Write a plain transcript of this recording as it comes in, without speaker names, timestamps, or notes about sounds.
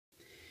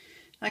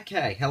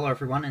Okay, hello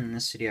everyone. In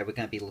this video we're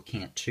going to be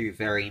looking at two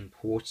very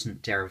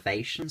important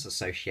derivations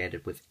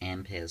associated with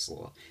Ampere's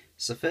law.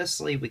 So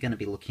firstly we're going to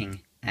be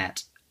looking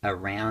at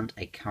around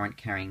a current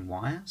carrying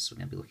wire. So we're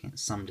going to be looking at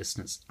some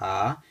distance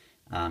r.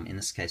 In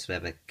this case we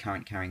have a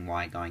current carrying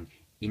wire going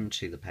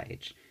into the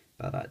page.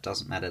 But it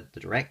doesn't matter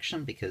the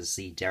direction because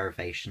the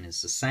derivation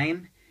is the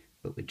same.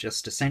 But we're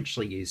just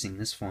essentially using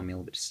this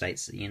formula which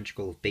states that the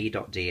integral of b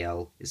dot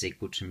dl is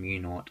equal to mu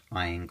naught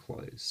I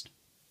enclosed.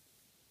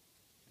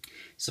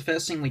 So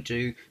first thing we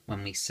do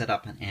when we set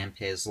up an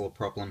Ampere's law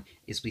problem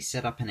is we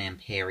set up an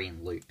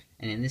Amperian loop.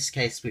 And in this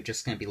case we're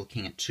just going to be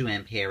looking at two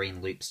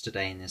Amperian loops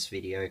today in this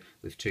video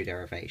with two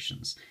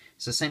derivations.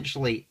 So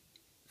essentially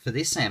for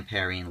this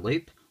Amperian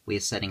loop we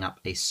are setting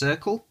up a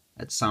circle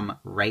at some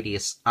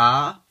radius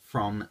r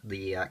from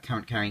the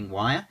current carrying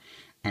wire,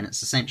 and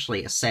it's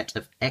essentially a set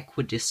of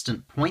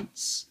equidistant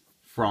points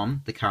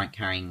from the current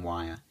carrying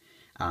wire.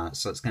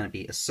 So it's going to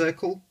be a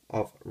circle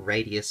of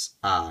radius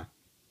r.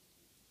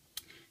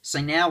 So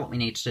now what we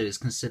need to do is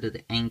consider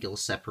the angular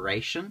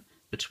separation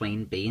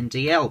between b and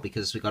dl,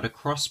 because we've got a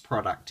cross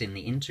product in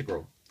the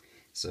integral.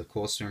 So of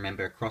course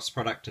remember a cross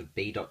product of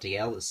b dot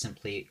dl is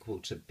simply equal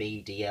to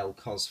b dl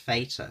cos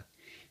theta.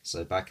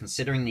 So by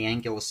considering the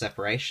angular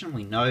separation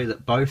we know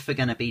that both are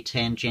going to be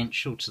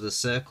tangential to the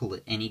circle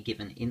at any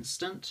given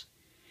instant,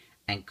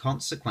 and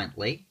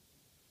consequently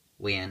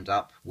we end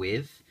up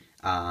with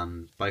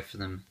both of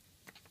them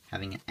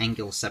having an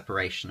angular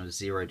separation of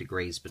 0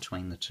 degrees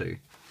between the two.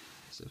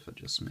 So if I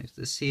just move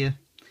this here,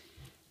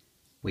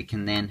 we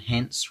can then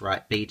hence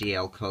write b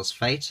dl cos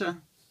theta,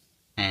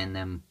 and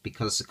then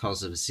because the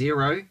cos of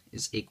 0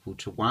 is equal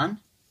to 1,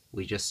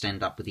 we just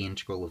end up with the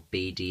integral of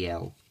b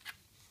dl.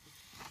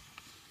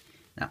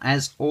 Now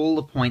as all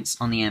the points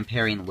on the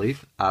Amperian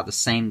loop are the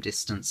same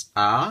distance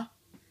r,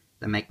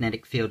 the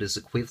magnetic field is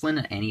equivalent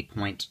at any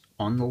point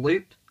on the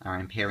loop,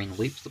 our Amperian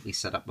loop that we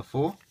set up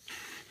before,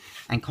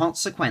 and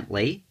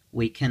consequently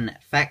we can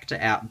factor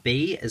out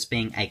b as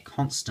being a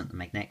constant. The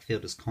magnetic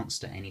field is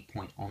constant at any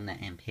point on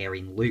that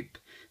Amperian loop,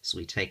 so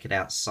we take it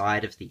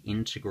outside of the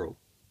integral.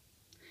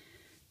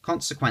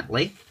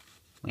 Consequently,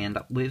 we end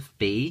up with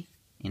b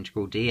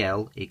integral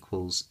dl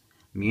equals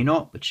mu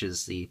naught, which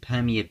is the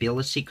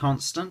permeability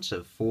constant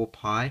of 4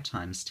 pi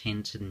times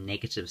 10 to the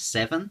negative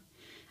 7,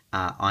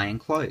 I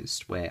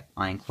enclosed, where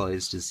I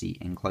enclosed is the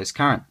enclosed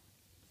current.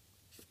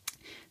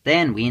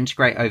 Then we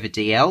integrate over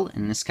dl.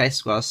 In this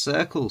case we've got a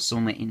circle, so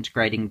when we're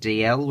integrating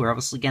dl we're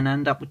obviously going to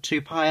end up with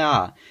 2 pi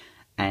r.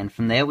 And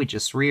from there we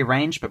just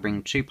rearrange by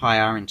bringing 2 pi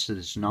r into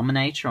the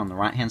denominator on the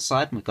right hand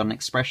side, and we've got an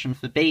expression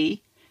for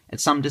b at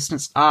some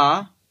distance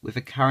r with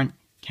a current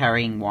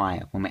carrying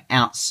wire when we're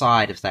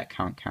outside of that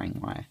current carrying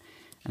wire.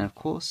 And of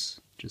course,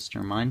 just to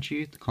remind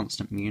you, the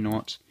constant mu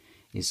naught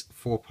is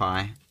 4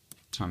 pi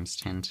times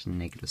 10 to the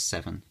negative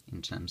 7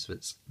 in terms of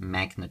its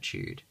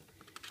magnitude.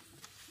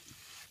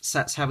 So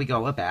that's how we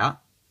go about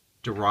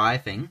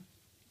deriving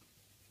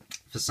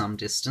for some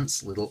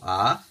distance, little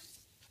r,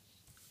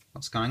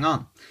 what's going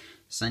on.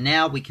 So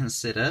now we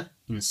consider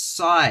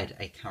inside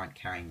a current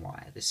carrying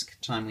wire. This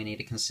time we need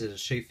to consider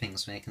two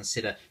things. We need to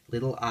consider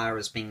little r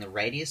as being the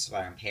radius of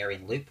our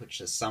Amperian loop,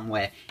 which is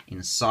somewhere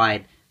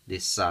inside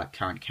this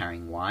current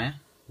carrying wire,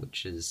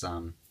 which is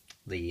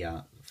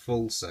the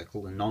full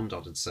circle. The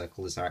non-dotted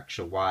circle is our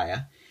actual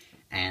wire,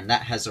 and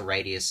that has a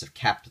radius of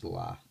capital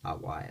R, our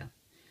wire.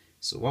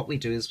 So what we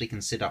do is we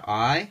consider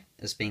I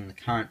as being the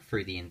current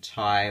through the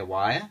entire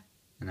wire,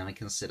 and then we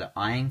consider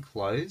I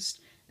enclosed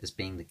as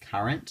being the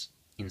current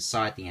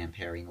inside the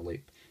Amperian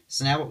loop.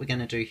 So now what we're going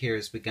to do here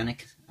is we're going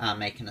to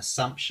make an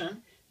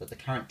assumption that the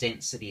current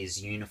density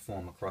is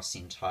uniform across the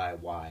entire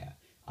wire.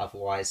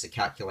 Otherwise the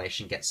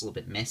calculation gets a little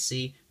bit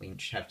messy. We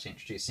have to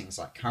introduce things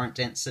like current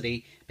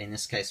density, but in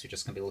this case we're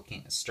just going to be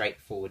looking at a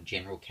straightforward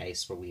general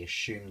case where we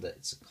assume that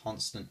it's a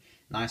constant,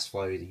 nice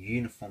flow, the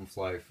uniform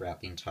flow throughout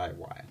the entire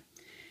wire.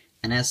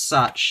 And as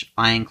such,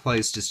 I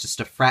enclosed is just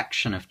a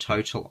fraction of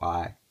total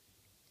I.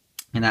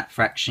 And that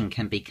fraction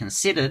can be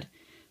considered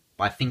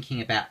by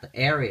thinking about the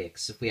area,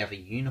 because if we have a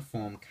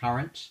uniform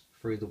current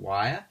through the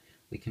wire,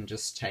 we can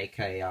just take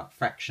a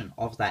fraction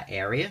of that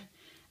area,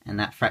 and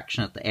that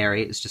fraction of the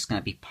area is just going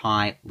to be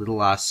pi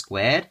little r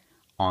squared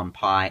on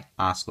pi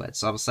r squared.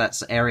 So obviously that's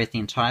the area of the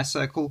entire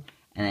circle,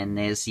 and then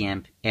there's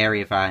the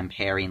area of our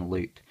Amperian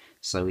loop.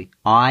 So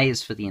I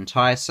is for the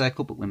entire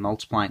circle, but we're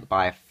multiplying it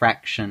by a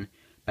fraction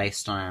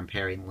based on our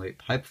Amperian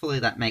loop. Hopefully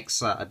that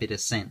makes a bit of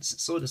sense. It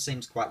sort of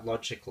seems quite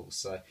logical,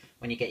 so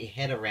when you get your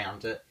head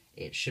around it,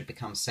 it should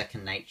become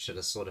second nature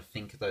to sort of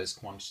think of those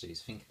quantities.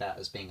 Think about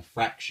it as being a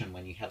fraction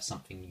when you have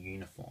something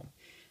uniform.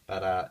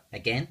 But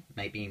again,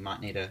 maybe you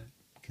might need to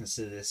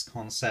consider this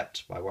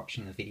concept by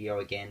watching the video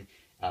again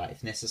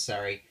if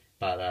necessary,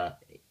 but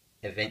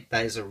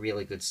that is a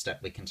really good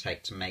step we can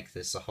take to make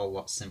this a whole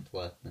lot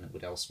simpler than it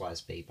would elsewise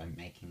be by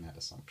making that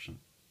assumption.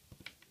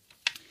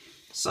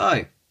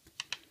 So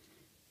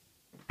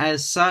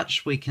as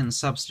such, we can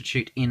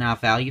substitute in our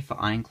value for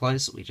I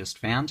enclosed that we just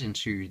found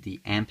into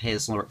the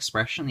Ampere's law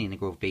expression. The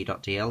integral of b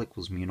dot dl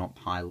equals mu naught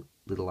pi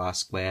little r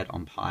squared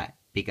on pi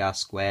big R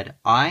squared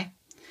I.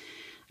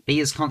 B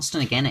is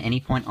constant again at any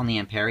point on the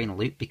Amperian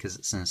loop because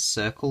it's in a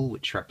circle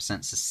which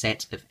represents a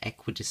set of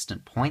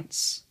equidistant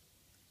points.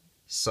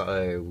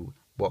 So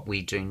what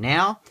we do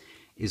now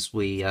is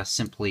we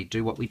simply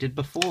do what we did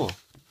before.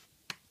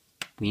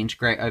 We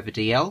integrate over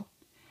dl,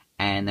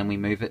 and then we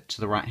move it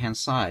to the right hand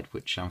side,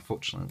 which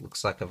unfortunately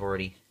looks like I've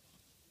already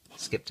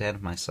skipped ahead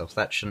of myself.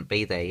 That shouldn't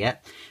be there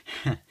yet.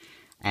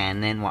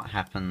 And then what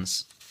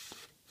happens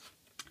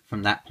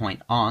from that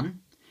point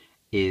on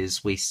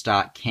is we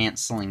start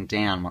cancelling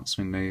down once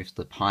we move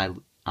the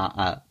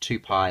 2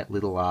 pi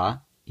little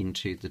r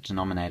into the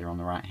denominator on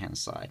the right hand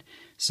side.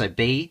 So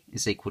b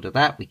is equal to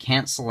that. We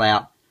cancel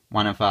out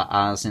one of our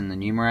r's in the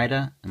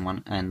numerator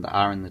and the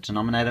r in the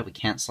denominator. We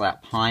cancel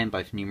out pi in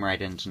both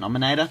numerator and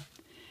denominator.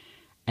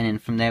 And then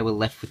from there we're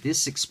left with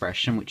this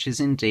expression, which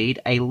is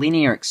indeed a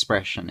linear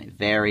expression. It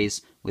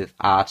varies with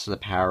r to the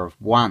power of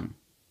 1.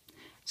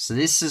 So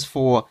this is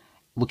for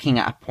looking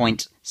at a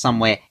point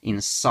somewhere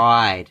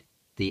inside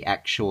the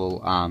actual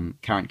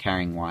current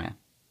carrying wire.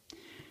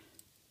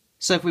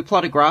 So if we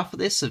plot a graph of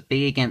this, of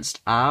b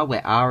against r,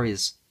 where r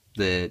is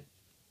the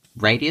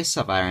radius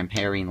of our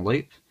Amperian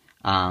loop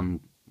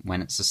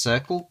when it's a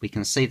circle, we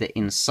can see that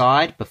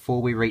inside,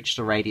 before we reach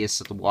the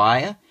radius of the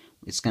wire,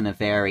 it's going to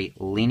vary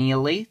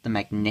linearly, the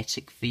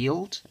magnetic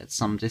field at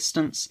some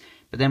distance.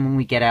 But then when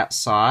we get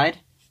outside,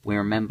 we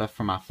remember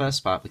from our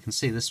first part, we can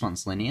see this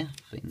one's linear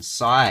for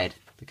inside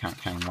the current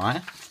carrying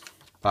wire.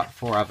 But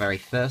for our very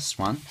first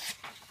one,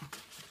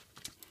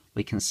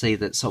 we can see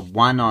that it's a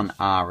 1 on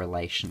r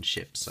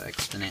relationship, so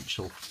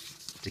exponential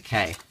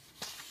decay.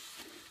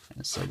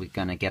 And so we're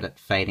going to get it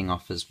fading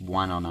off as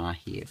 1 on r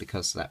here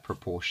because of that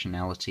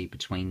proportionality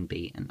between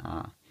b and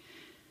r.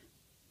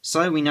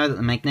 So we know that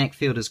the magnetic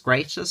field is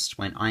greatest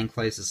when I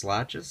enclosed is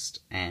largest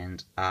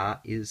and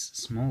R is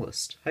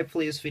smallest.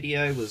 Hopefully this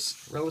video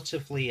was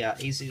relatively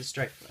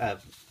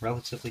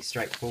relatively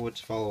straightforward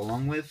to follow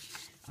along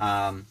with.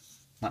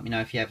 Let me know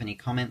if you have any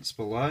comments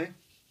below.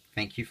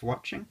 Thank you for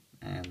watching,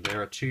 and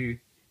there are 2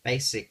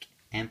 basic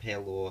Ampere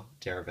law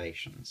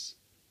derivations.